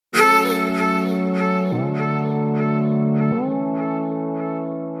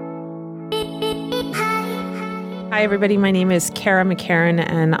Hi, everybody. My name is Kara McCarran,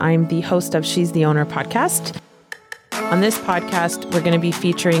 and I'm the host of She's the Owner podcast. On this podcast, we're going to be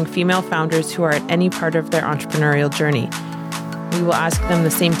featuring female founders who are at any part of their entrepreneurial journey. We will ask them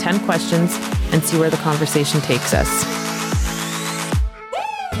the same 10 questions and see where the conversation takes us.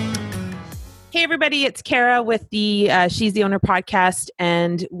 Hey, everybody. It's Kara with the She's the Owner podcast,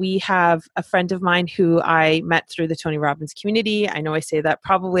 and we have a friend of mine who I met through the Tony Robbins community. I know I say that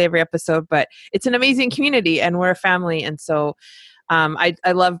probably every episode, but it's an amazing community, and we're a family. And so I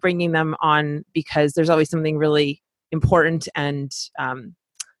love bringing them on because there's always something really important, and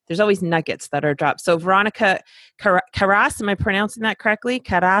there's always nuggets that are dropped. So Veronica Karas, am I pronouncing that correctly?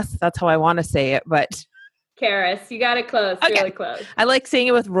 Karas, that's how I want to say it, but... Karas, you got it close, okay. Really close. I like saying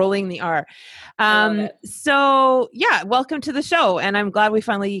it with rolling the R. So yeah, welcome to the show. And I'm glad we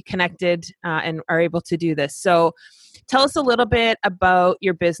finally connected and are able to do this. So tell us a little bit about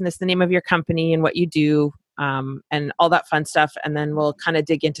your business, the name of your company and what you do, and all that fun stuff. And then we'll kind of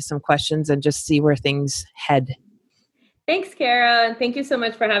dig into some questions and just see where things head. Thanks, Kara. And thank you so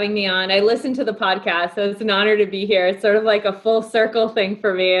much for having me on. I listened to the podcast, so it's an honor to be here. It's sort of like a full circle thing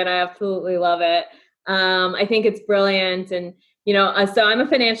for me, and I absolutely love it. I think it's brilliant. And, so I'm a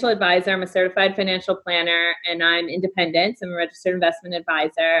financial advisor. I'm a certified financial planner, and I'm independent. I'm a registered investment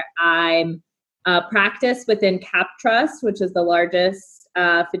advisor. I'm practiced within Cap Trust, which is the largest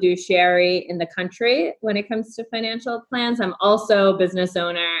fiduciary in the country when it comes to financial plans. I'm also a business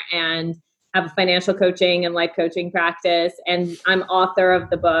owner and have a financial coaching and life coaching practice. And I'm author of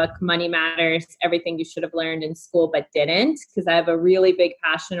the book, Money Matters, Everything You Should Have Learned in School But Didn't, because I have a really big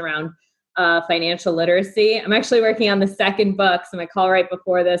passion around financial literacy. I'm actually working on the second book. So my call right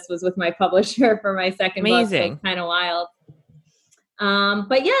before this was with my publisher for my second book. So it's kind of wild.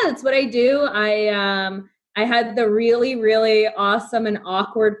 But yeah, that's what I do. I had the really, really awesome and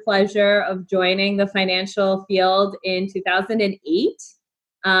awkward pleasure of joining the financial field in 2008,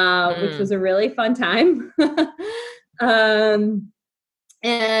 which was a really fun time.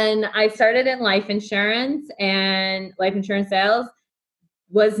 And I started in life insurance, and life insurance sales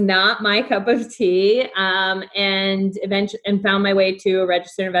was not my cup of tea, and found my way to a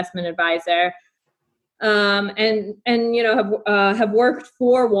registered investment advisor, and have worked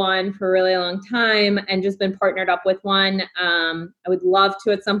for one for a really long time and just been partnered up with one. I would love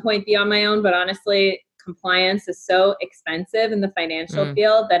to at some point be on my own, but honestly, compliance is so expensive in the financial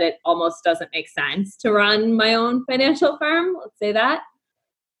field that it almost doesn't make sense to run my own financial firm. Let's say that.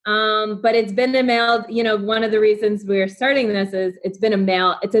 But it's been a male, one of the reasons we're starting this is it's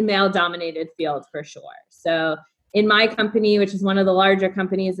a male dominated field for sure. So in my company, which is one of the larger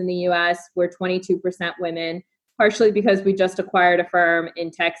companies in the US, we're 22% women, partially because we just acquired a firm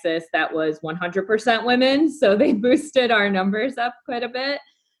in Texas that was 100% women. So they boosted our numbers up quite a bit.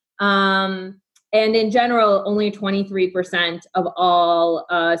 And in general, only 23% of all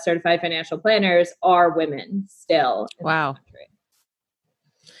certified financial planners are women still. Wow.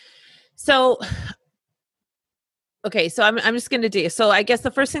 So, okay, so I'm just going to do, so I guess the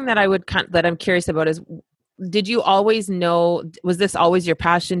first thing that that I'm curious about is, did you always know, was this always your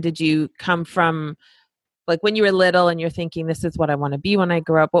passion? Did you come from, like, when you were little and you're thinking, this is what I want to be when I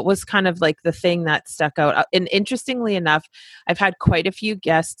grow up? What was kind of like the thing that stuck out? And interestingly enough, I've had quite a few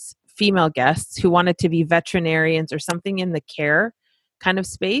female guests who wanted to be veterinarians or something in the care kind of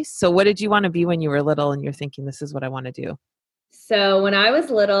space. So what did you want to be when you were little and you're thinking, this is what I want to do? So when I was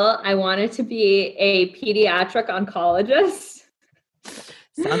little, I wanted to be a pediatric oncologist.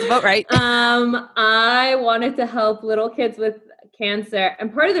 Sounds about right. I wanted to help little kids with cancer.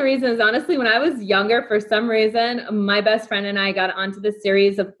 And part of the reason is, honestly, when I was younger, for some reason, my best friend and I got onto this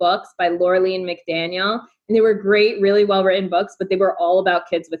series of books by Laureline McDaniel. And they were great, really well-written books, but they were all about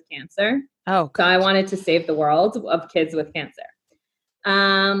kids with cancer. Oh, so I wanted to save the world of kids with cancer.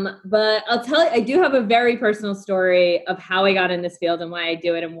 But I'll tell you, I do have a very personal story of how I got in this field and why I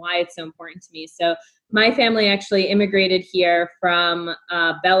do it and why it's so important to me. So my family actually immigrated here from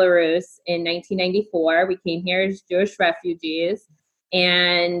Belarus in 1994. We came here as Jewish refugees,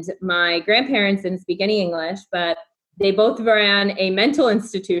 and my grandparents didn't speak any English, but they both ran a mental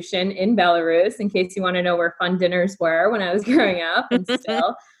institution in Belarus, in case you want to know where fun dinners were when I was growing up, and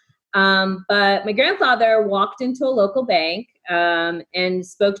still. But my grandfather walked into a local bank and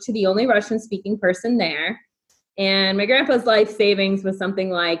spoke to the only Russian-speaking person there. And my grandpa's life savings was something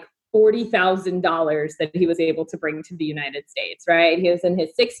like $40,000 that he was able to bring to the United States, right? He was in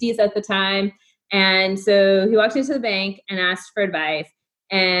his 60s at the time. And so he walked into the bank and asked for advice.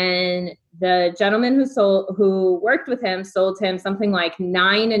 And the gentleman who worked with him sold him something like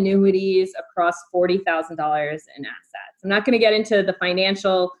 9 annuities across $40,000 in assets. I'm not going to get into the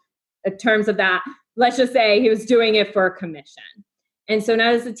financial terms of that, let's just say he was doing it for a commission. And so now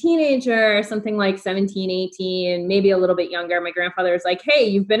as a teenager, something like 17, 18, maybe a little bit younger, my grandfather was like, hey,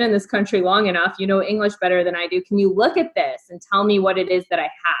 you've been in this country long enough. You know English better than I do. Can you look at this and tell me what it is that I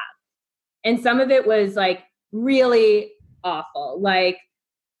have? And some of it was like really awful, like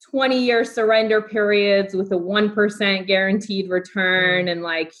 20-year surrender periods with a 1% guaranteed return and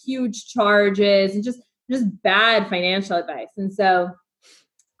like huge charges and just bad financial advice. And so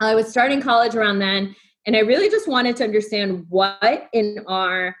I was starting college around then, and I really just wanted to understand what in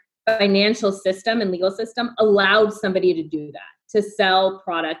our financial system and legal system allowed somebody to do that, to sell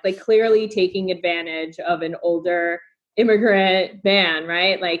product, like clearly taking advantage of an older immigrant man,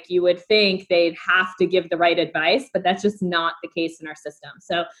 right? Like you would think they'd have to give the right advice, but that's just not the case in our system.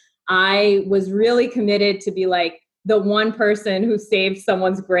 So I was really committed to be like the one person who saved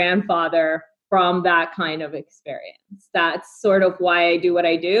someone's grandfather from that kind of experience. That's sort of why I do what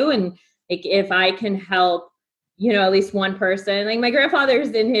I do. And like, if I can help, at least one person, like my grandfather's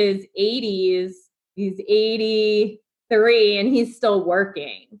in his 80s, he's 83 and he's still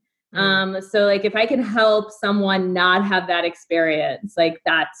working. So like if I can help someone not have that experience, like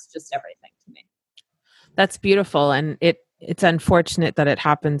that's just everything to me. That's beautiful. And it's unfortunate that it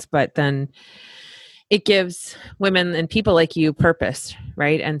happens, but then it gives women and people like you purpose,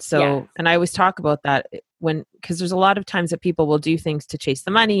 right? And so, and I always talk about that because there's a lot of times that people will do things to chase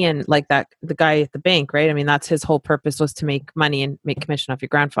the money, and like that, the guy at the bank, right? I mean, that's his whole purpose, was to make money and make commission off your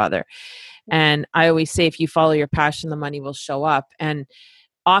grandfather. And I always say, if you follow your passion, the money will show up. And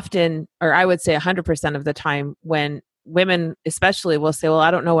often, or I would say 100% of the time, when women especially will say, well, I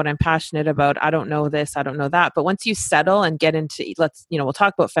don't know what I'm passionate about. I don't know this, I don't know that. But once you settle and get into, we'll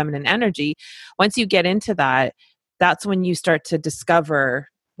talk about feminine energy. Once you get into that, that's when you start to discover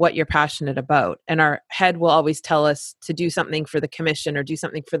what you're passionate about. And our head will always tell us to do something for the commission, or do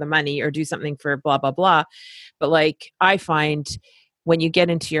something for the money, or do something for blah, blah, blah. But like, I find when you get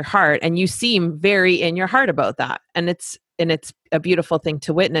into your heart, and you seem very in your heart about that, and it's a beautiful thing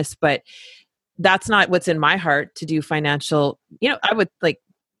to witness, but that's not what's in my heart, to do financial, I would like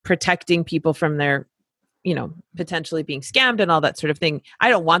protecting people from their, potentially being scammed and all that sort of thing. I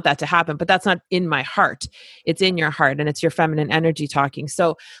don't want that to happen, but that's not in my heart. It's in your heart, and it's your feminine energy talking.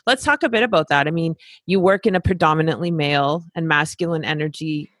 So let's talk a bit about that. I mean, you work in a predominantly male and masculine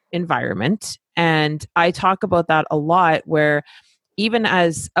energy environment. And I talk about that a lot, where even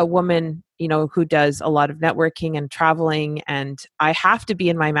as a woman, who does a lot of networking and traveling, and I have to be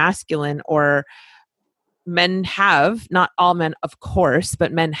in my masculine, or men have, not all men, of course,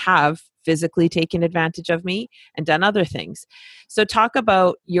 but men have physically taken advantage of me and done other things. So talk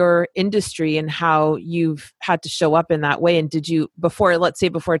about your industry and how you've had to show up in that way. And did you, before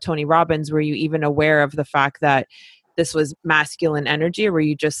Tony Robbins, were you even aware of the fact that this was masculine energy, or were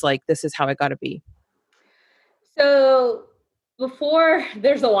you just like, this is how I got to be? So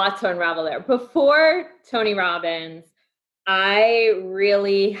there's a lot to unravel there. Before Tony Robbins, I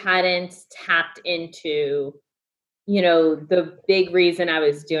really hadn't tapped into, the big reason I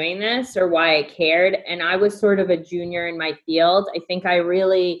was doing this or why I cared. And I was sort of a junior in my field. I think I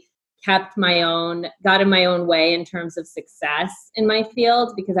really got in my own way in terms of success in my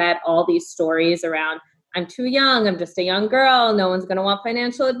field, because I had all these stories around, I'm too young, I'm just a young girl, no one's going to want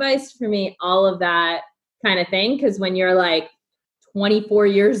financial advice from me, all of that kind of thing. Because when you're like 24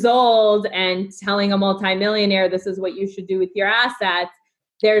 years old and telling a multimillionaire this is what you should do with your assets,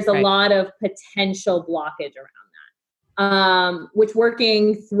 there's a lot of potential blockage around that. Which,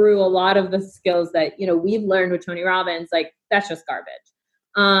 working through a lot of the skills that, we've learned with Tony Robbins, like that's just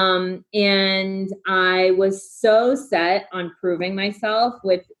garbage. And I was so set on proving myself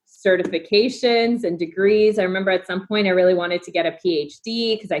with certifications and degrees. I remember at some point I really wanted to get a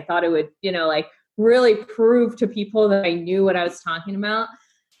PhD because I thought it would, really prove to people that I knew what I was talking about.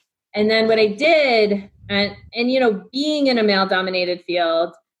 And then what I did, and being in a male-dominated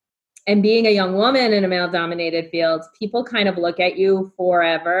field and being a young woman in a male-dominated field, people kind of look at you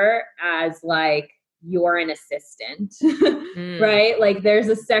forever as like you're an assistant, right? Like there's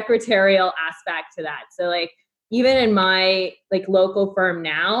a secretarial aspect to that. So like even in my like local firm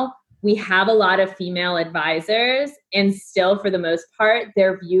now, we have a lot of female advisors, and still for the most part,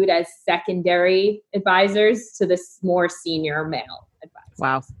 they're viewed as secondary advisors to this more senior male advisors.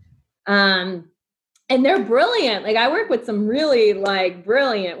 Wow. And they're brilliant. Like I work with some really like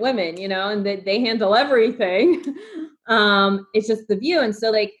brilliant women, and they handle everything. It's just the view. And so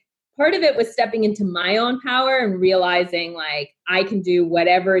like part of it was stepping into my own power and realizing like I can do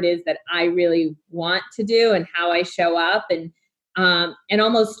whatever it is that I really want to do and how I show up, and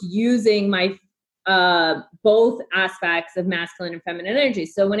almost using my both aspects of masculine and feminine energy.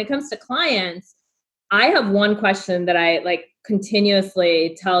 So when it comes to clients, I have one question that I like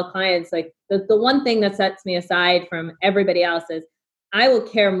continuously tell clients, like the one thing that sets me aside from everybody else is I will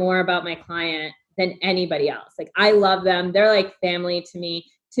care more about my client than anybody else. Like I love them. They're like family to me.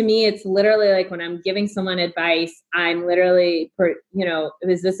 To me, it's literally like when I'm giving someone advice, I'm literally, it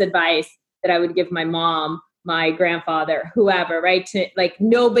was this advice that I would give my mom, my grandfather, whoever, right? To like,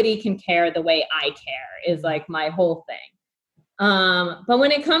 nobody can care the way I care is like my whole thing. But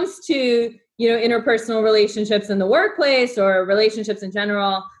when it comes to, interpersonal relationships in the workplace or relationships in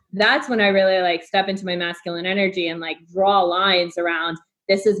general, that's when I really like step into my masculine energy and like draw lines around,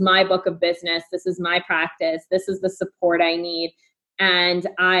 this is my book of business. This is my practice. This is the support I need. And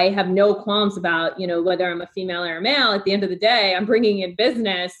I have no qualms about, whether I'm a female or a male. At the end of the day, I'm bringing in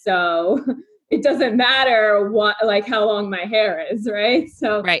business. So it doesn't matter like how long my hair is, right?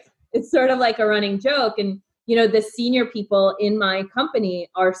 So right. It's sort of like a running joke. And the senior people in my company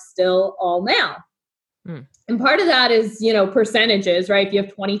are still all male. And part of that is, percentages, right? If you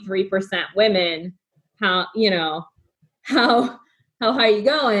have 23% women, how high are you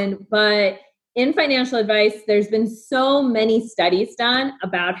going? But in financial advice, there's been so many studies done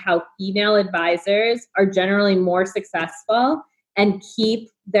about how female advisors are generally more successful and keep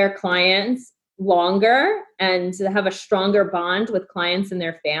their clients longer and have a stronger bond with clients and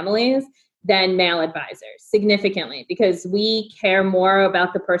their families than male advisors, significantly, because we care more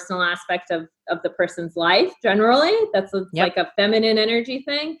about the personal aspect of the person's life generally. That's like a feminine energy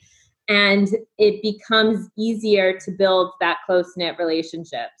thing. And it becomes easier to build that close-knit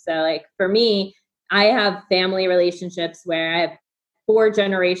relationship. So like for me, I have family relationships where I have 4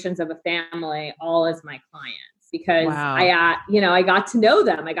 generations of a family all as my clients because I got to know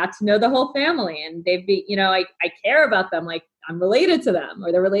them. I got to know the whole family and I care about them. Like I'm related to them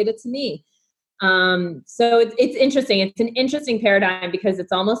or they're related to me. So it's interesting. It's an interesting paradigm because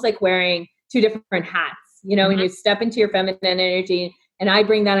it's almost like wearing 2 different hats, when you step into your feminine energy. And I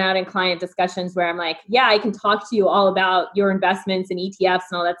bring that out in client discussions where I'm like, yeah, I can talk to you all about your investments and ETFs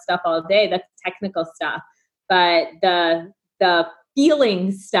and all that stuff all day. That's technical stuff. But the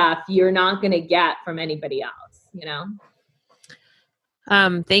feeling stuff, you're not going to get from anybody else,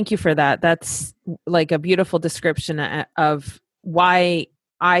 Thank you for that. That's like a beautiful description of why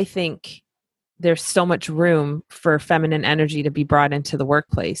I think there's so much room for feminine energy to be brought into the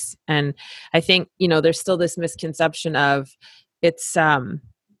workplace. And I think, there's still this misconception of it's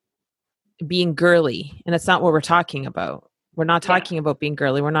being girly, and it's not what we're talking about. We're not talking about being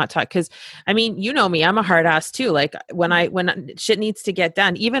girly. We're not talking, because you know me, I'm a hard ass too. Like when shit needs to get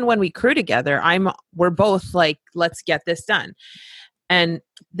done, even when we crew together, we're both like, let's get this done. And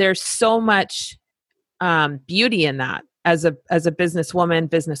there's so much beauty in that as a businesswoman,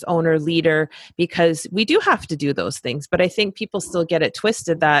 business owner, leader, because we do have to do those things. But I think people still get it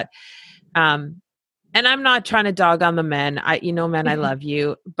twisted that, and I'm not trying to dog on the men. Men, I love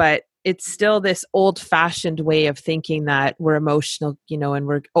you, but it's still this old fashioned way of thinking that we're emotional, and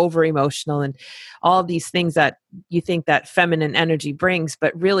we're over emotional and all these things that you think that feminine energy brings,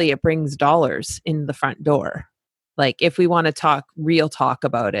 but really it brings dollars in the front door. Like if we want to talk real talk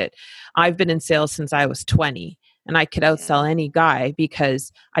about it, I've been in sales since I was 20 and I could outsell any guy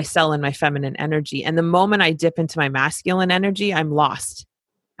because I sell in my feminine energy. And the moment I dip into my masculine energy, I'm lost.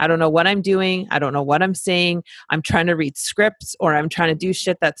 I don't know what I'm doing. I don't know what I'm saying. I'm trying to read scripts or I'm trying to do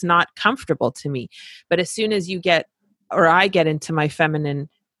shit that's not comfortable to me. But as soon as I get into my feminine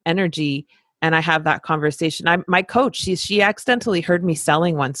energy and I have that conversation, my coach, she accidentally heard me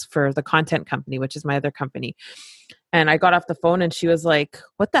selling once for the content company, which is my other company. And I got off the phone and she was like,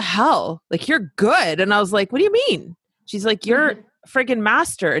 what the hell? Like, you're good. And I was like, what do you mean? She's like, you're a friggin'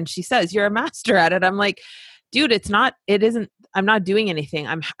 master. And she says, you're a master at it. I'm like, dude, I'm not doing anything.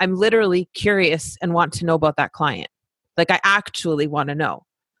 I'm literally curious and want to know about that client. Like I actually want to know.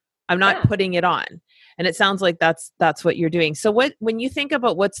 I'm not putting it on. And it sounds like that's what you're doing. So when you think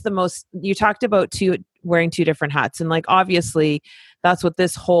about you talked about wearing 2 different hats, and like, obviously that's what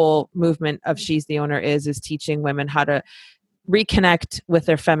this whole movement of She's the Owner is teaching women how to reconnect with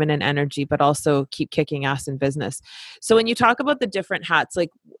their feminine energy, but also keep kicking ass in business. So when you talk about the different hats, like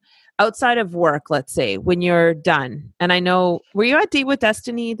outside of work, let's say when you're done, and I know, were you at Date with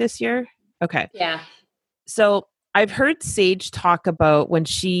Destiny this year? Okay. Yeah. So I've heard Sage talk about when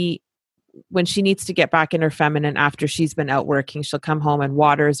she needs to get back in her feminine after she's been out working, she'll come home and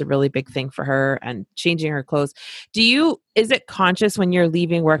water is a really big thing for her and changing her clothes. Is it conscious when you're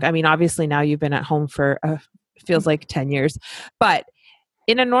leaving work? I mean, obviously now you've been at home for feels like 10 years, but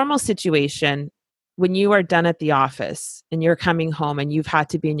in a normal situation, when you are done at the office and you're coming home and you've had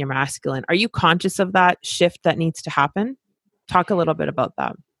to be in your masculine, are you conscious of that shift that needs to happen? Talk a little bit about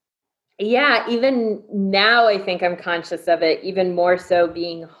that. Yeah, even now I think I'm conscious of it, even more so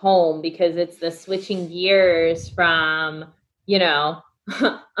being home, because it's the switching gears from, you know,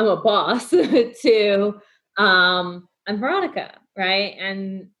 I'm a boss to I'm Veronica, right?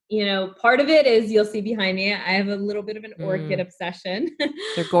 And part of it is, you'll see behind me, I have a little bit of an orchid obsession.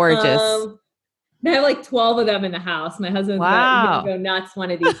 They're gorgeous. I have like 12 of them in the house. My husband's gonna go nuts one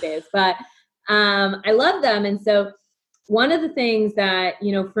of these days, but I love them. And so one of the things that,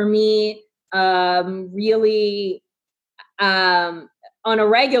 for me, really, on a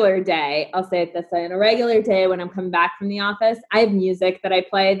regular day, I'll say it this way, on a regular day when I'm coming back from the office, I have music that I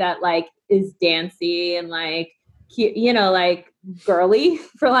play that like is dancey and like cute, like girly,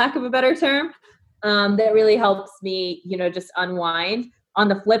 for lack of a better term, that really helps me, just unwind. On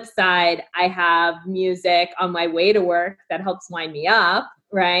the flip side, I have music on my way to work that helps wind me up,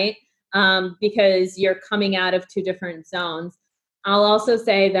 right? Because you're coming out of two different zones. I'll also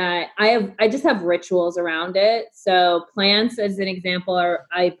say that I just have rituals around it. So plants, as an example,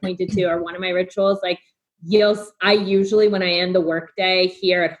 I pointed to, are one of my rituals. Like I usually, when I end the workday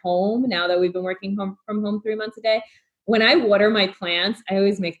here at home, now that we've been working from home 3 months a day, when I water my plants, I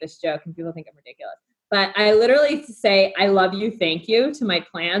always make this joke and people think I'm ridiculous, but I literally say, I love you, thank you to my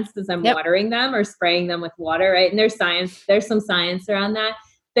plants as I'm watering them or spraying them with water, right? And there's some science around that.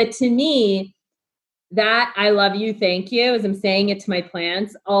 But to me, that I love you, thank you, as I'm saying it to my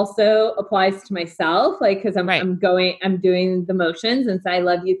plants, also applies to myself. Like, cause I'm doing the motions, and so I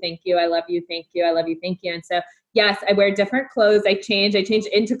love you, thank you, I love you, thank you, I love you, thank you. And so, yes, I wear different clothes. I change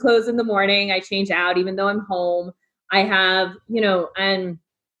into clothes in the morning. I change out, even though I'm home. I have, and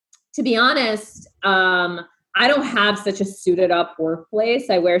to be honest, I don't have such a suited up workplace.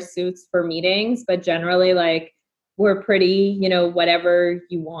 I wear suits for meetings, but generally, like, we're pretty, whatever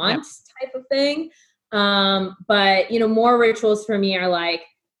you want type of thing. But more rituals for me are like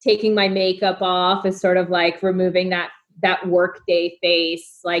taking my makeup off, is sort of like removing that work day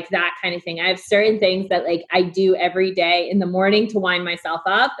face, like that kind of thing. I have certain things that like I do every day in the morning to wind myself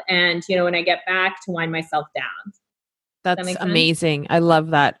up, and when I get back, to wind myself down. That's amazing. I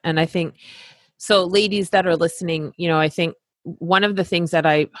love that. And I think, so ladies that are listening, I think one of the things that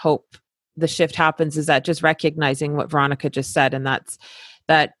I hope the shift happens is that just recognizing what Veronica just said. And that's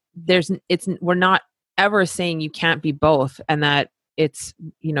that we're not ever saying you can't be both, and that it's,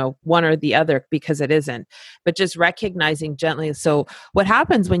 one or the other, because it isn't, but just recognizing gently. So what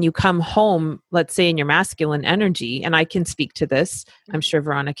happens when you come home, let's say in your masculine energy, and I can speak to this, I'm sure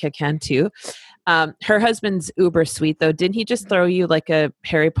Veronica can too. Her husband's uber sweet though. Didn't he just throw you like a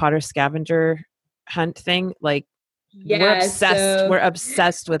Harry Potter scavenger hunt thing? Like, we're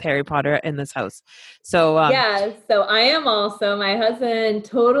obsessed with Harry Potter in this house. So so I am also. My husband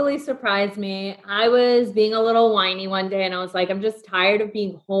totally surprised me. I was being a little whiny one day, and I was like, I'm just tired of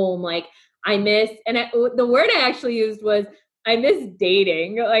being home. Like, I miss, the word I actually used was, I miss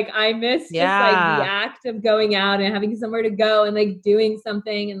dating. Like, I miss just like the act of going out and having somewhere to go and like doing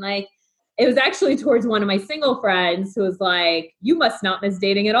something. And like, it was actually towards one of my single friends who was like, you must not miss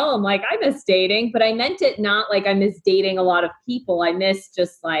dating at all. I'm like, I miss dating, but I meant it not like I miss dating a lot of people. I miss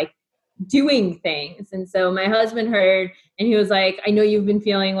just like doing things. And so my husband heard, and he was like, I know you've been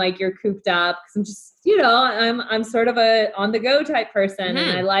feeling like you're cooped up, because I'm just, I'm sort of a on the go type person,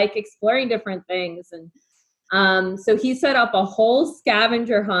 and I like exploring different things. And so he set up a whole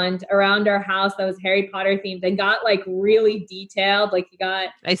scavenger hunt around our house that was Harry Potter themed, and got like really detailed. Like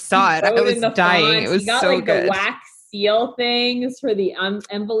I saw it. I was dying. It was got so like good. The wax seal things for the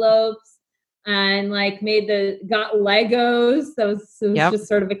envelopes, and like got Legos. So it was just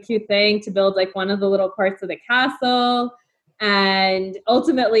sort of a cute thing to build like one of the little parts of the castle. And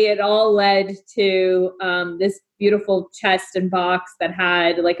ultimately it all led to this beautiful chest and box that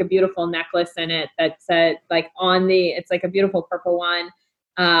had like a beautiful necklace in it that said like it's like a beautiful purple one,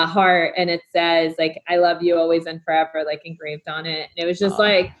 heart. And it says like, I love you always and forever, like engraved on it. And it was just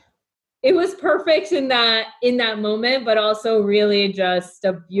like, it was perfect in that moment, but also really just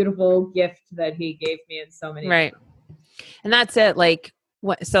a beautiful gift that he gave me in so many ways. And that's it. Like,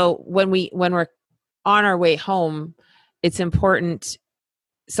 so when we're on our way home, it's important.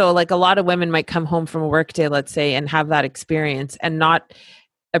 So like a lot of women might come home from a work day, let's say, and have that experience and not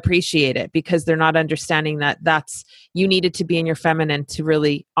appreciate it, because they're not understanding that you needed to be in your feminine to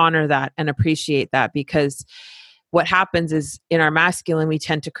really honor that and appreciate that. Because what happens is in our masculine, we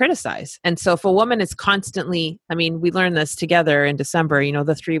tend to criticize. And so if a woman is constantly, we learned this together in December,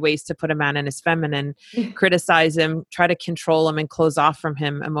 the 3 ways to put a man in his feminine: criticize him, try to control him, and close off from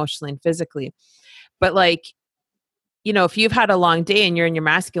him emotionally and physically. But like, if you've had a long day and you're in your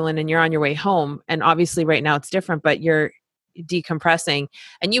masculine and you're on your way home, and obviously right now it's different, but you're decompressing,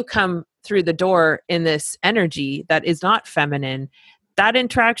 and you come through the door in this energy that is not feminine, that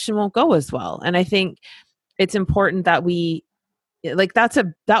interaction won't go as well. And I think it's important that we like,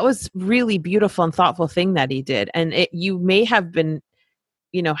 that was really beautiful and thoughtful thing that he did. And you may have been,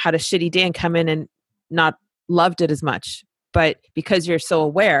 had a shitty day and come in and not loved it as much, but because you're so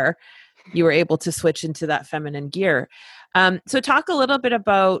aware, you were able to switch into that feminine gear. So talk a little bit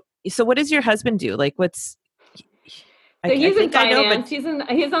about, so what does your husband do? Like So he's in finance. He's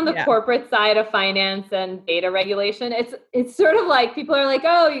on the corporate side of finance and data regulation. It's sort of like people are like,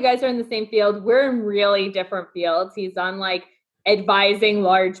 oh, you guys are in the same field. We're in really different fields. He's on like advising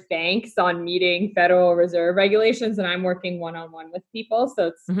large banks on meeting Federal Reserve regulations, and I'm working one-on-one with people. So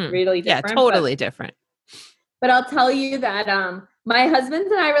it's really different. Yeah, totally different. But I'll tell you that my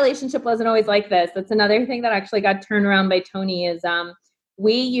husband's and I relationship wasn't always like this. That's another thing that actually got turned around by Tony is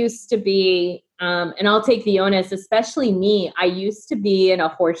we used to be, and I'll take the onus, especially me, I used to be in a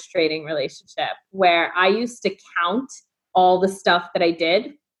horse trading relationship where I used to count all the stuff that I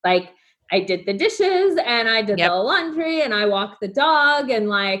did. Like I did the dishes and I did the laundry and I walked the dog and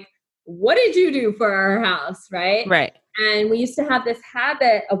like, what did you do for our house? Right. Right. And we used to have this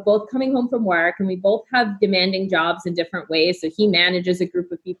habit of both coming home from work, and we both have demanding jobs in different ways. So he manages a group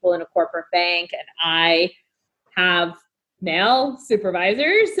of people in a corporate bank, and I have male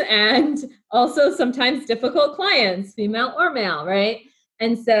supervisors and also sometimes difficult clients, female or male, right?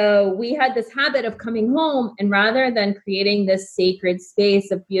 And so we had this habit of coming home, and rather than creating this sacred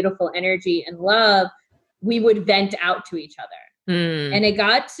space of beautiful energy and love, we would vent out to each other. And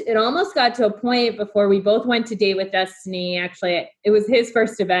it almost got to a point before we both went to Date with Destiny. Actually, it was his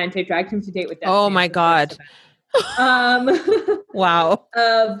first event. I dragged him to Date with Destiny. Oh my God. Wow.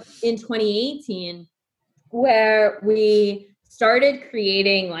 In 2018, where we started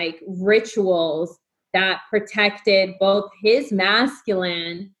creating like rituals that protected both his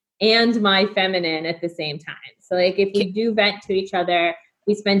masculine and my feminine at the same time. So like if we do vent to each other,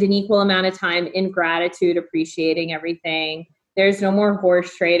 we spend an equal amount of time in gratitude, appreciating everything. There's no more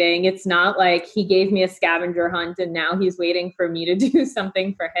horse trading. It's not like he gave me a scavenger hunt and now he's waiting for me to do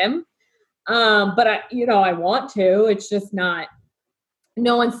something for him. But I want to. It's just not.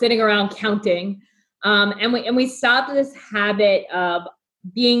 No one's sitting around counting. And we stopped this habit of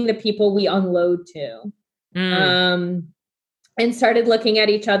being the people we unload to, and started looking at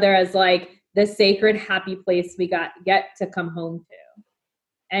each other as like the sacred, happy place we get to come home to.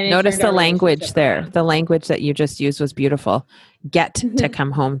 And notice the language there. Around. The language that you just used was beautiful. Get to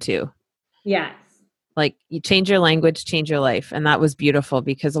come home to. Yes. Like you change your language, change your life. And that was beautiful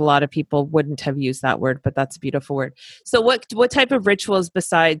because a lot of people wouldn't have used that word, but that's a beautiful word. So what type of rituals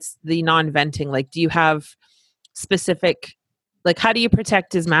besides the non-venting? Like, do you have specific, like, how do you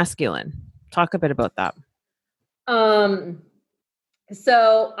protect his masculine? Talk a bit about that.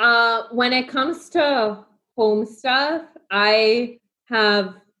 So when it comes to home stuff, I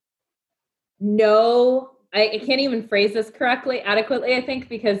have I can't even phrase this adequately, I think,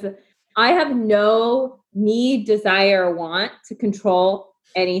 because I have no need, desire, or want to control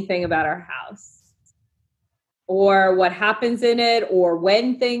anything about our house or what happens in it or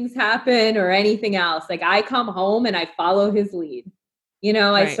when things happen or anything else. Like I come home and I follow his lead. Right.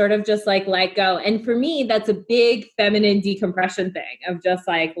 I sort of just like let go. And for me, that's a big feminine decompression thing of just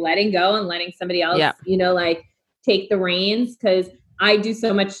like letting go and letting somebody else, like take the reins. Cause I do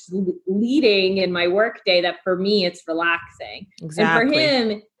so much leading in my work day that for me, it's relaxing. Exactly.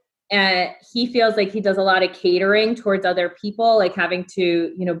 And for him, he feels like he does a lot of catering towards other people, like having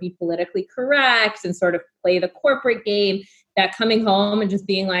to, be politically correct and sort of play the corporate game, that coming home and just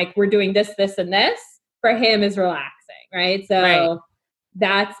being like, we're doing this, this, and this for him is relaxing. Right. So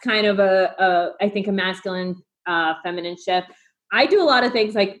that's kind of I think a masculine, feminine shift. I do a lot of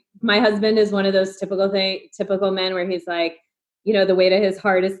things. Like my husband is one of those typical men where he's like, the weight of his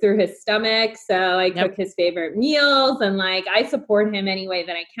heart is through his stomach. So I cook his favorite meals and like, I support him any way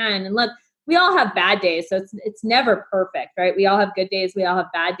that I can. And look, we all have bad days. So it's never perfect, right? We all have good days. We all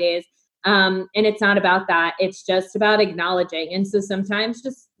have bad days. And it's not about that. It's just about acknowledging. And so sometimes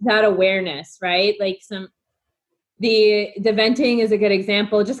just that awareness, right? Like the venting is a good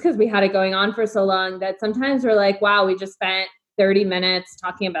example, just because we had it going on for so long that sometimes we're like, wow, we just spent 30 minutes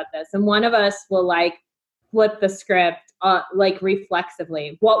talking about this. And one of us will like flip the script, like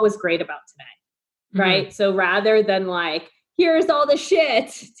reflexively, what was great about today, right? Mm-hmm. So rather than like, here's all the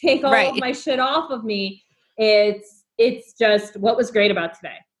shit, take all of my shit off of me, it's just what was great about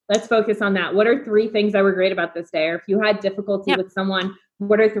today. Let's focus on that. What are 3 things that were great about this day? Or if you had difficulty with someone,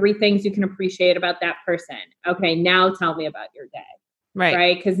 what are 3 things you can appreciate about that person? Okay, now tell me about your day.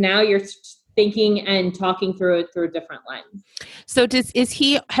 Right? Because now you're thinking and talking through it through a different lens. So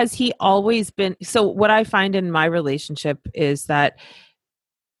has he always been, so what I find in my relationship is that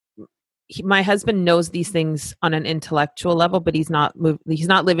my husband knows these things on an intellectual level, but he's not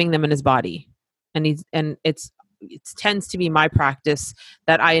living them in his body. And it tends to be my practice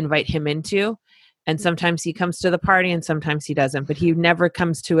that I invite him into. And sometimes he comes to the party and sometimes he doesn't, but he never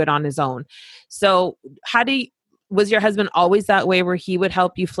comes to it on his own. So was your husband always that way where he would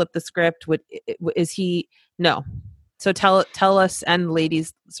help you flip the script? Is he? No. So tell us and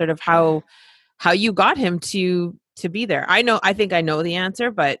ladies sort of how you got him to be there. I think I know the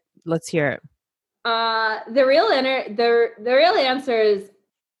answer, but let's hear it. The real answer is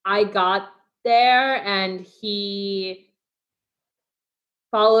I got there and he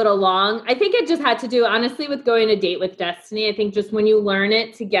followed along. I think it just had to do, honestly, with going a date with destiny. I think just when you learn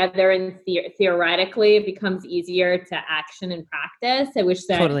it together and theoretically, it becomes easier to action and practice. I wish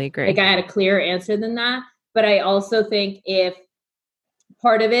that totally agree. Like I had a clearer answer than that. But I also think if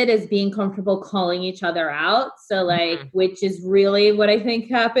part of it is being comfortable calling each other out. So like, which is really what I think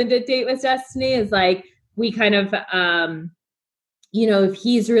happened at Date with Destiny is like, we kind of, if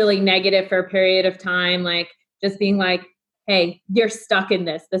he's really negative for a period of time, like just being like, hey, you're stuck in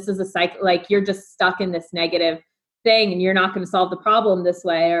this. This is a cycle. Like you're just stuck in this negative thing and you're not going to solve the problem this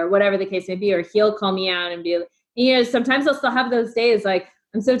way or whatever the case may be. Or he'll call me out and be, sometimes I'll still have those days like,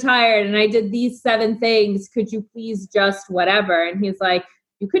 I'm so tired and I did these 7 things. Could you please just whatever? And he's like,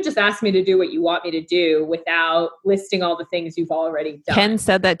 you could just ask me to do what you want me to do without listing all the things you've already done. Ken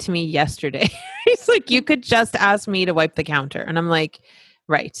said that to me yesterday. He's like, you could just ask me to wipe the counter. And I'm like,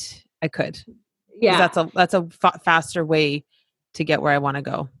 right, I could. Yeah. That's a faster way to get where I want to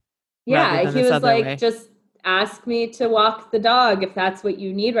go. Yeah. He was like, just ask me to walk the dog if that's what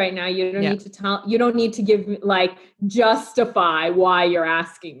you need right now. You don't need to give like justify why you're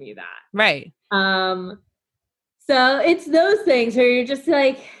asking me that. Right. So it's those things where you're just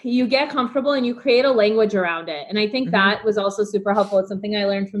like, you get comfortable and you create a language around it. And I think that was also super helpful. It's something I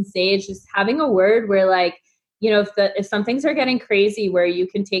learned from Sage, just having a word where like, if some things are getting crazy where you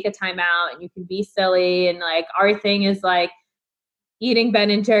can take a time out and you can be silly. And like, our thing is like, eating Ben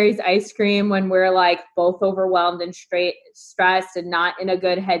and Jerry's ice cream when we're like both overwhelmed and stressed and not in a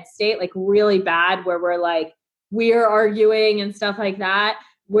good head state, like really bad where we're arguing and stuff like that.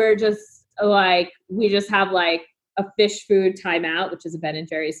 We're just like, we just have like a fish food timeout, which is a Ben and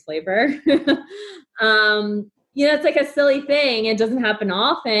Jerry's flavor. It's like a silly thing. It doesn't happen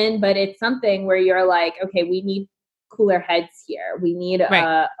often, but it's something where you're like, okay, we need cooler heads here. We need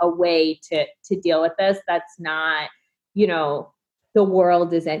a way to deal with this. That's not, the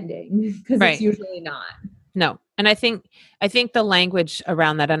world is ending because it's usually not. No. And I think the language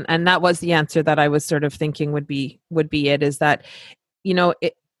around that, and that was the answer that I was sort of thinking would be it, is that,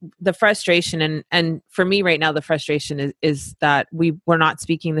 the frustration and for me right now, the frustration is that we're not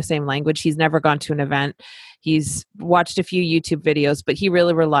speaking the same language. He's never gone to an event. He's watched a few YouTube videos, but he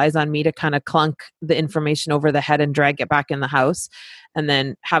really relies on me to kind of clunk the information over the head and drag it back in the house and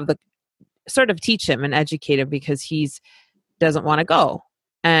then have the sort of teach him and educate him because doesn't want to go.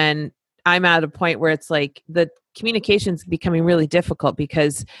 And I'm at a point where it's like the communication's becoming really difficult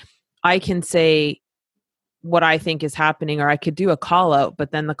because I can say what I think is happening, or I could do a call out,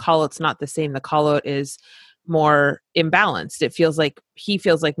 but then the call out's not the same. The call out is more imbalanced. He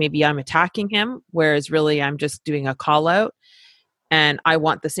feels like maybe I'm attacking him, whereas really I'm just doing a call out and I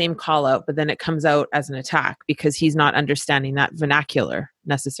want the same call out, but then it comes out as an attack because he's not understanding that vernacular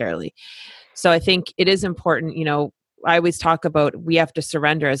necessarily. So I think it is important, I always talk about we have to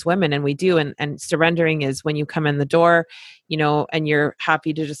surrender as women, and we do. And surrendering is when you come in the door, and you're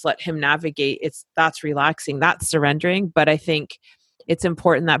happy to just let him navigate. That's relaxing, that's surrendering. But I think it's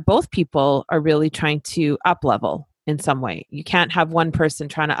important that both people are really trying to up level in some way. You can't have one person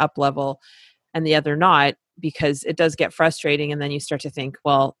trying to up level and the other not, because it does get frustrating. And then you start to think,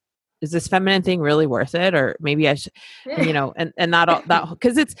 well, is this feminine thing really worth it? Or maybe I should, and not all that,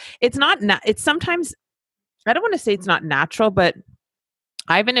 because it's not, it's sometimes, I don't want to say it's not natural, but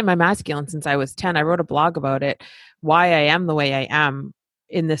I've been in my masculine since I was 10. I wrote a blog about it, why I am the way I am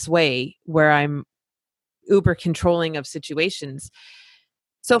in this way, where I'm uber controlling of situations.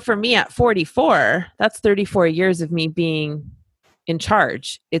 So for me at 44, that's 34 years of me being in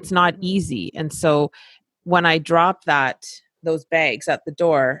charge. It's not easy. And so when I drop those bags at the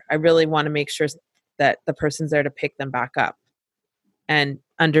door, I really want to make sure that the person's there to pick them back up and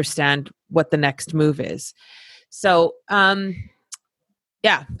understand what the next move is. So,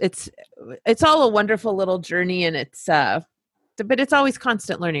 it's all a wonderful little journey, and it's but it's always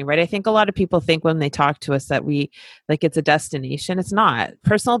constant learning, right? I think a lot of people think when they talk to us that we like it's a destination. It's not.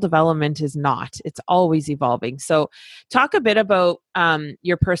 Personal development is not. It's always evolving. So talk a bit about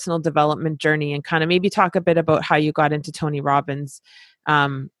your personal development journey and kind of maybe talk a bit about how you got into Tony Robbins.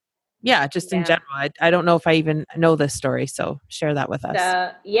 Yeah, just in general. I don't know if I even know this story, so share that with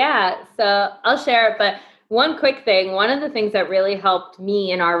us. So I'll share it, but one quick thing, one of the things that really helped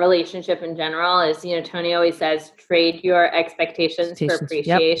me in our relationship in general is, Tony always says, trade your expectations for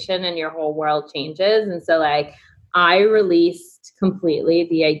appreciation and your whole world changes. And so like, I released completely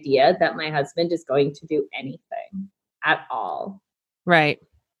the idea that my husband is going to do anything at all. Right.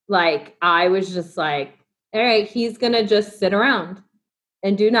 Like, I was just like, all right, he's going to just sit around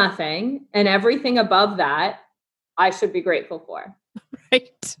and do nothing. And everything above that, I should be grateful for.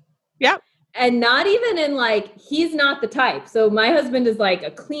 Right. Yeah. And not even in like, he's not the type. So my husband is like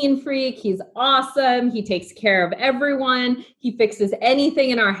a clean freak. He's awesome. He takes care of everyone. He fixes anything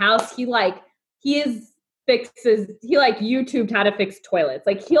in our house. He YouTubed how to fix toilets.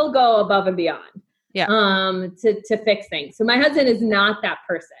 Like he'll go above and beyond to fix things. So my husband is not that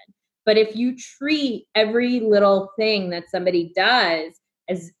person. But if you treat every little thing that somebody does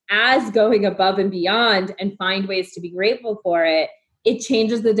as going above and beyond and find ways to be grateful for it, it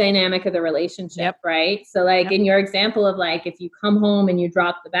changes the dynamic of the relationship, right? So like in your example of like, if you come home and you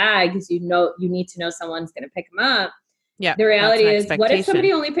drop the bags, you need to know someone's going to pick them up. Yeah. The reality is, what if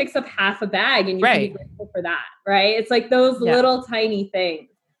somebody only picks up half a bag and you can be grateful for that, right? It's like those little tiny things.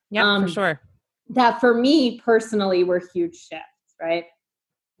 Yeah, for sure. That for me personally were huge shifts, right?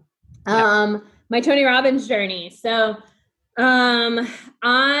 My Tony Robbins journey. So I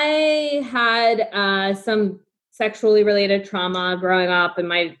had some sexually related trauma growing up in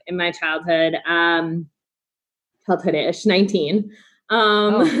my childhood, childhood-ish, 19.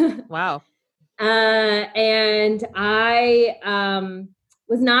 Wow. And I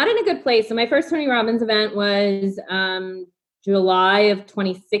was not in a good place. So my first Tony Robbins event was July of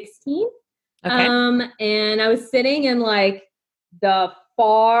 2016. Okay. And I was sitting in like the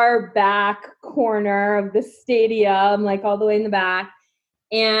far back corner of the stadium, like all the way in the back.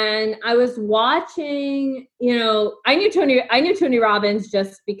 And I was watching, I knew Tony Robbins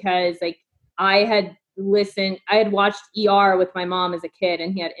just because like I had watched ER with my mom as a kid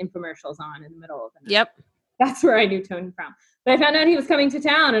and he had infomercials on in the middle of the night. Yep. That's where I knew Tony from. But I found out he was coming to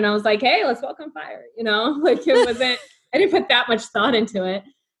town and I was like, hey, let's welcome fire. Like it wasn't, I didn't put that much thought into it.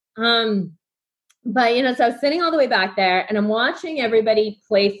 But, so I was sitting all the way back there and I'm watching everybody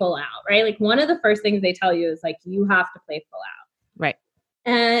play full out, right? Like one of the first things they tell you is like, you have to play full out. Right.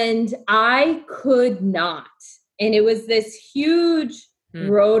 And I could not. And it was this huge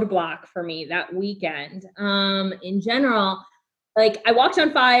roadblock for me that weekend. In general, like I walked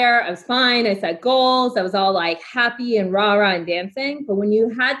on fire. I was fine. I set goals. I was all like happy and rah-rah and dancing. But when you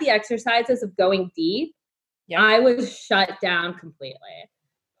had the exercises of going deep, I was shut down completely.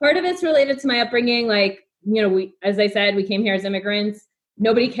 Part of it's related to my upbringing. Like, as I said, we came here as immigrants.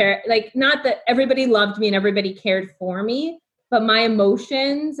 Nobody cared. Like, not that everybody loved me and everybody cared for me, but my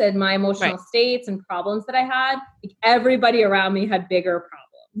emotions and my emotional states and problems that I had, like everybody around me had bigger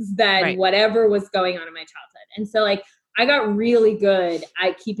problems than whatever was going on in my childhood. And so like, I got really good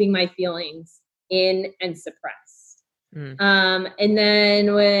at keeping my feelings in and suppressed. And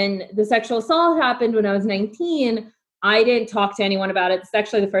then when the sexual assault happened when I was 19, I didn't talk to anyone about it. It's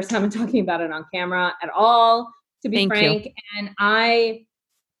actually the first time I'm talking about it on camera at all, to be frank. And I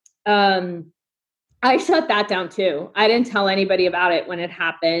shut that down too. I didn't tell anybody about it when it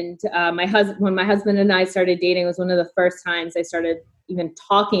happened. When my husband and I started dating, was one of the first times I started even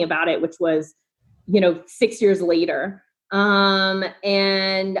talking about it, which was, 6 years later.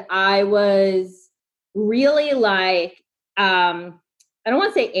 And I was really like, I don't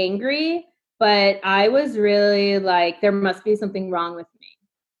want to say angry, but I was really like, there must be something wrong with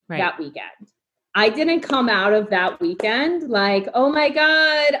me that weekend. I didn't come out of that weekend like, oh my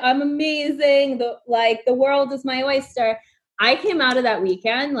God, I'm amazing. The world is my oyster. I came out of that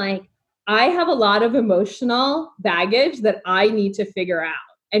weekend like, I have a lot of emotional baggage that I need to figure out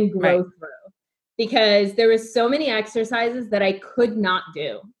and grow through, because there was so many exercises that I could not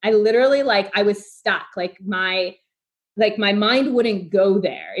do. I literally I was stuck. My mind wouldn't go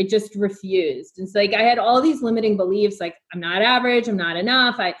there. It just refused. And so I had all these limiting beliefs, like I'm not average, I'm not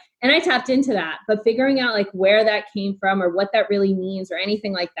enough. And I tapped into that, but figuring out where that came from or what that really means or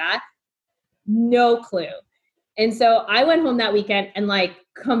anything like that, no clue. And so I went home that weekend and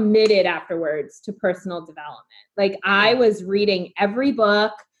committed afterwards to personal development. I was reading every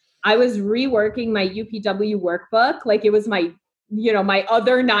book. I was reworking my UPW workbook. It was my my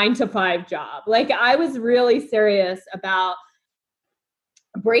other 9-to-5 job. I was really serious about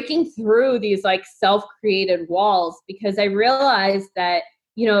breaking through these like self-created walls, because I realized that,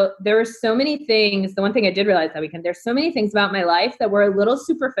 you know, there were so many things. The one thing I did realize that weekend, there's so many things about my life that were a little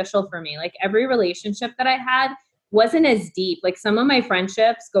superficial for me. Like every relationship that I had wasn't as deep. Like some of my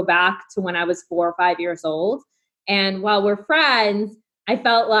friendships go back to when I was 4 or 5 years old. And while we're friends, I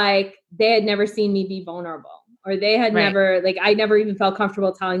felt like they had never seen me be vulnerable, or they had never, like, I never even felt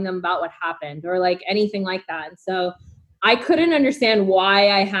comfortable telling them about what happened or like anything like that. And so I couldn't understand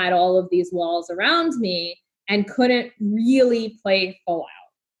why I had all of these walls around me and couldn't really play full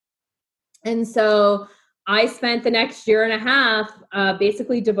out. And so I spent the next year and a half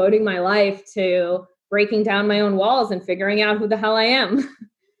basically devoting my life to breaking down my own walls and figuring out who the hell I am.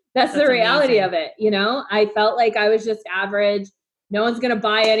 That's the reality of it. You know, I felt like I was just average. No one's going to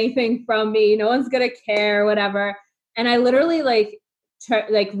buy anything from me. No one's going to care, whatever. And I literally like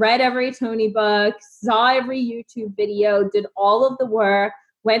read every Tony book, saw every YouTube video, did all of the work,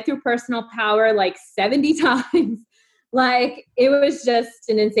 went through personal power like 70 times. Like it was just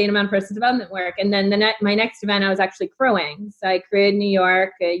an insane amount of personal development work. And then my next event, I was actually crewing. So I crewed in New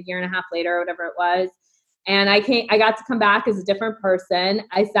York a year and a half later, or whatever it was. And I got to come back as a different person.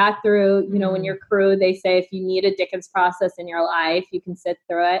 I sat through, you know, when you're crew, they say if you need a Dickens process in your life, you can sit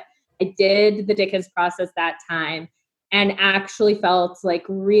through it. I did the Dickens process that time and actually felt like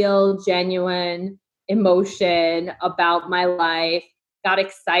real, genuine emotion about my life. Got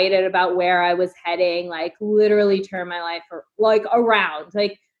excited about where I was heading, like literally turned my life around.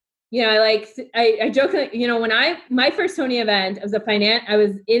 Like, you know, I joke, you know, when my first Tony event, I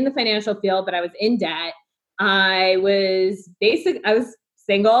was in the financial field, but I was in debt. I was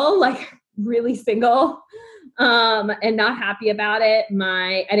single, like really single, and not happy about it.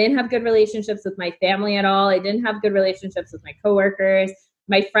 I didn't have good relationships with my family at all. I didn't have good relationships with my coworkers,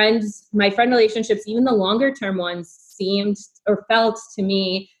 my friend relationships, even the longer term ones seemed or felt to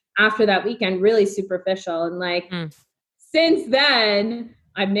me after that weekend really superficial. And like, since then,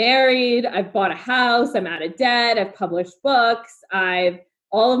 I'm married, I've bought a house, I'm out of debt, I've published books,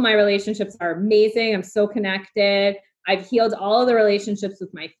 all of my relationships are amazing. I'm so connected. I've healed all of the relationships with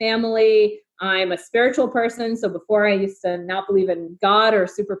my family. I'm a spiritual person. So before I used to not believe in God or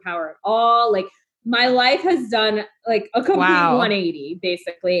superpower at all. Like my life has done like a complete 180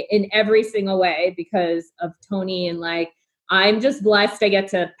 basically in every single way because of Tony. And like, I'm just blessed I get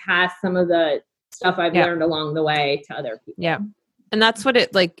to pass some of the stuff I've learned along the way to other people. Yeah. And that's what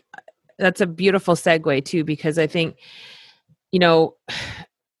that's a beautiful segue too, because I think, you know,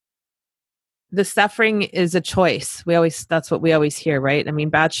 the suffering is a choice. That's what we always hear, right? I mean,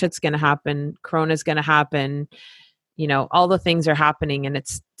 bad shit's going to happen. Corona's going to happen. You know, all the things are happening and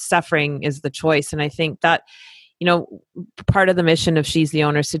it's suffering is the choice. And I think that, you know, part of the mission of She's the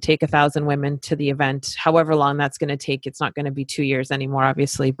Owner is to take 1,000 women to the event, however long that's going to take. It's not going to be 2 years anymore,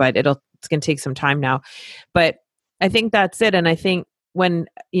 obviously, but it's going to take some time now. But I think that's it. And I think when,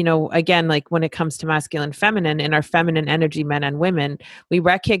 you know, again, like when it comes to masculine, feminine, in our feminine energy, men and women, we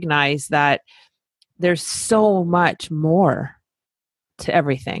recognize that there's so much more to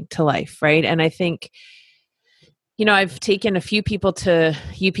everything, to life, right? And I think, you know, I've taken a few people to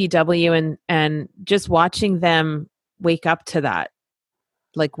UPW and just watching them wake up to that,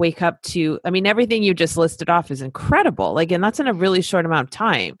 like wake up to, I mean, everything you just listed off is incredible. Like, and that's in a really short amount of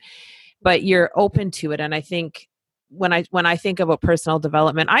time, but you're open to it. And I think when I think about personal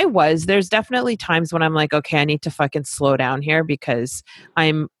development, there's definitely times when I'm like, okay, I need to fucking slow down here because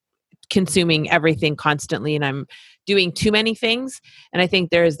I'm consuming everything constantly and I'm doing too many things. And I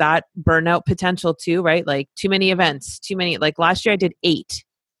think there's that burnout potential too, right? Like too many events, like last year I did 8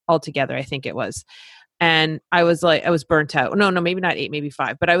 altogether, I think it was. And I was burnt out. No, maybe not 8, maybe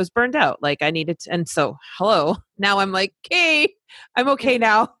 5, but I was burned out. Like I needed to, and so hello, now I'm like, okay, I'm okay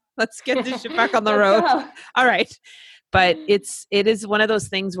now. Let's get this shit back on the road. All right. But it is one of those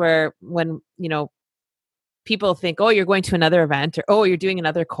things where when, you know, people think, oh, you're going to another event, or, oh, you're doing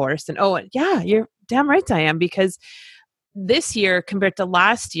another course. And, oh, yeah, you're damn right I am. Because this year compared to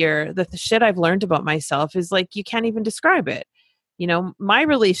last year, the shit I've learned about myself is like, you can't even describe it. You know, my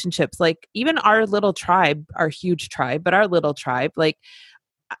relationships, like even our little tribe, our huge tribe, but our little tribe, like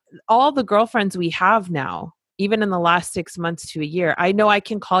all the girlfriends we have now, even in the last 6 months to a year, I know I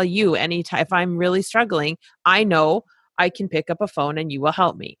can call you anytime. If I'm really struggling, I know I can pick up a phone and you will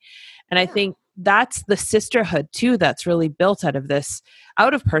help me. And I think that's the sisterhood too that's really built out of this,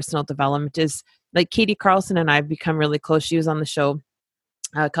 out of personal development, is like Katie Carlson and I have become really close. She was on the show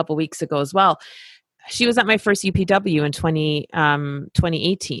a couple weeks ago as well. She was at my first UPW in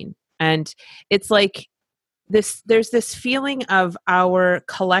 2018. And it's like there's this feeling of our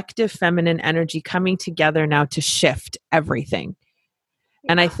collective feminine energy coming together now to shift everything.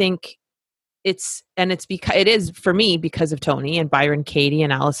 And I think it's because it is for me because of Tony and Byron Katie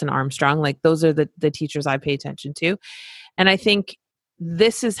and Allison Armstrong. Like those are the teachers I pay attention to. And I think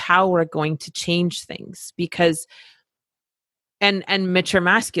this is how we're going to change things because and mature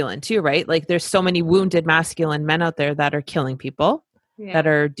masculine too, right? Like there's so many wounded masculine men out there that are killing people, that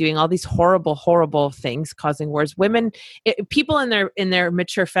are doing all these horrible, horrible things, causing wars. Women, people in their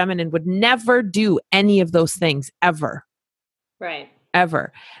mature feminine would never do any of those things ever. Right.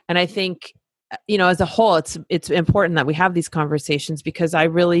 Ever. And I think, as a whole, it's important that we have these conversations because I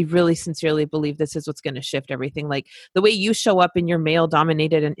really, really sincerely believe this is what's going to shift everything. Like the way you show up in your male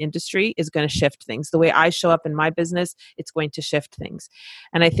dominated industry is going to shift things. The way I show up in my business, it's going to shift things.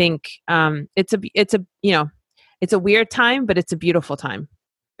 And I think it's a weird time, but it's a beautiful time.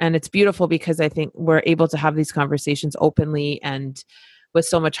 And it's beautiful because I think we're able to have these conversations openly and with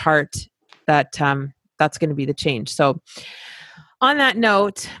so much heart that that's going to be the change. So on that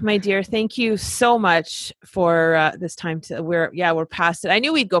note, my dear, thank you so much for this time. We're past it. I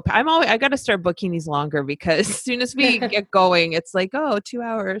knew we'd go. I got to start booking these longer because as soon as we get going, it's like, 2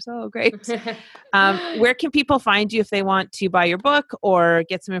 hours. Oh, great. Where can people find you if they want to buy your book or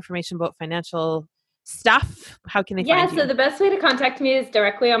get some information about financial stuff? How can they find you? So the best way to contact me is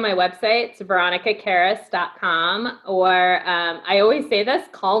directly on my website. It's veronicakaras.com. Or I always say this,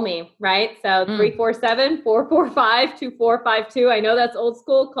 call me, right? So 347-445-2452. I know that's old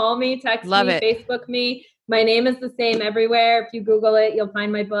school. Call me, text me, Facebook me. My name is the same everywhere. If you Google it, you'll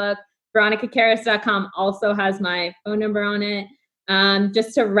find my book. veronicakaras.com also has my phone number on it.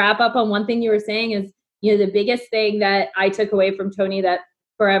 Just to wrap up on one thing you were saying is, the biggest thing that I took away from Tony that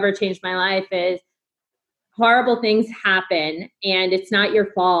forever changed my life is horrible things happen and it's not your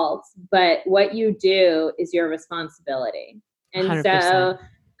fault, but what you do is your responsibility. And 100%. So,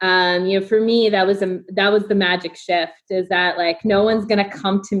 for me, that was the magic shift, is that like, no one's going to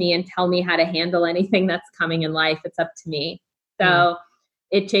come to me and tell me how to handle anything that's coming in life. It's up to me. So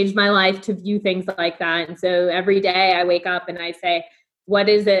it changed my life to view things like that. And so every day I wake up and I say, what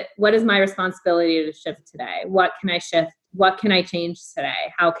is my responsibility to shift today? What can I shift? What can I change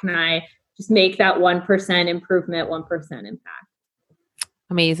today? How can I just make that 1% improvement, 1% impact?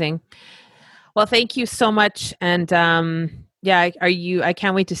 Amazing. Well, thank you so much. And I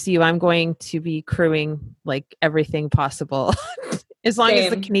can't wait to see you. I'm going to be crewing like everything possible as long as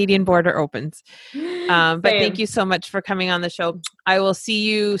the Canadian border opens. But thank you so much for coming on the show. I will see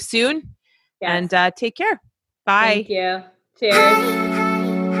you soon and take care. Bye. Thank you. Cheers.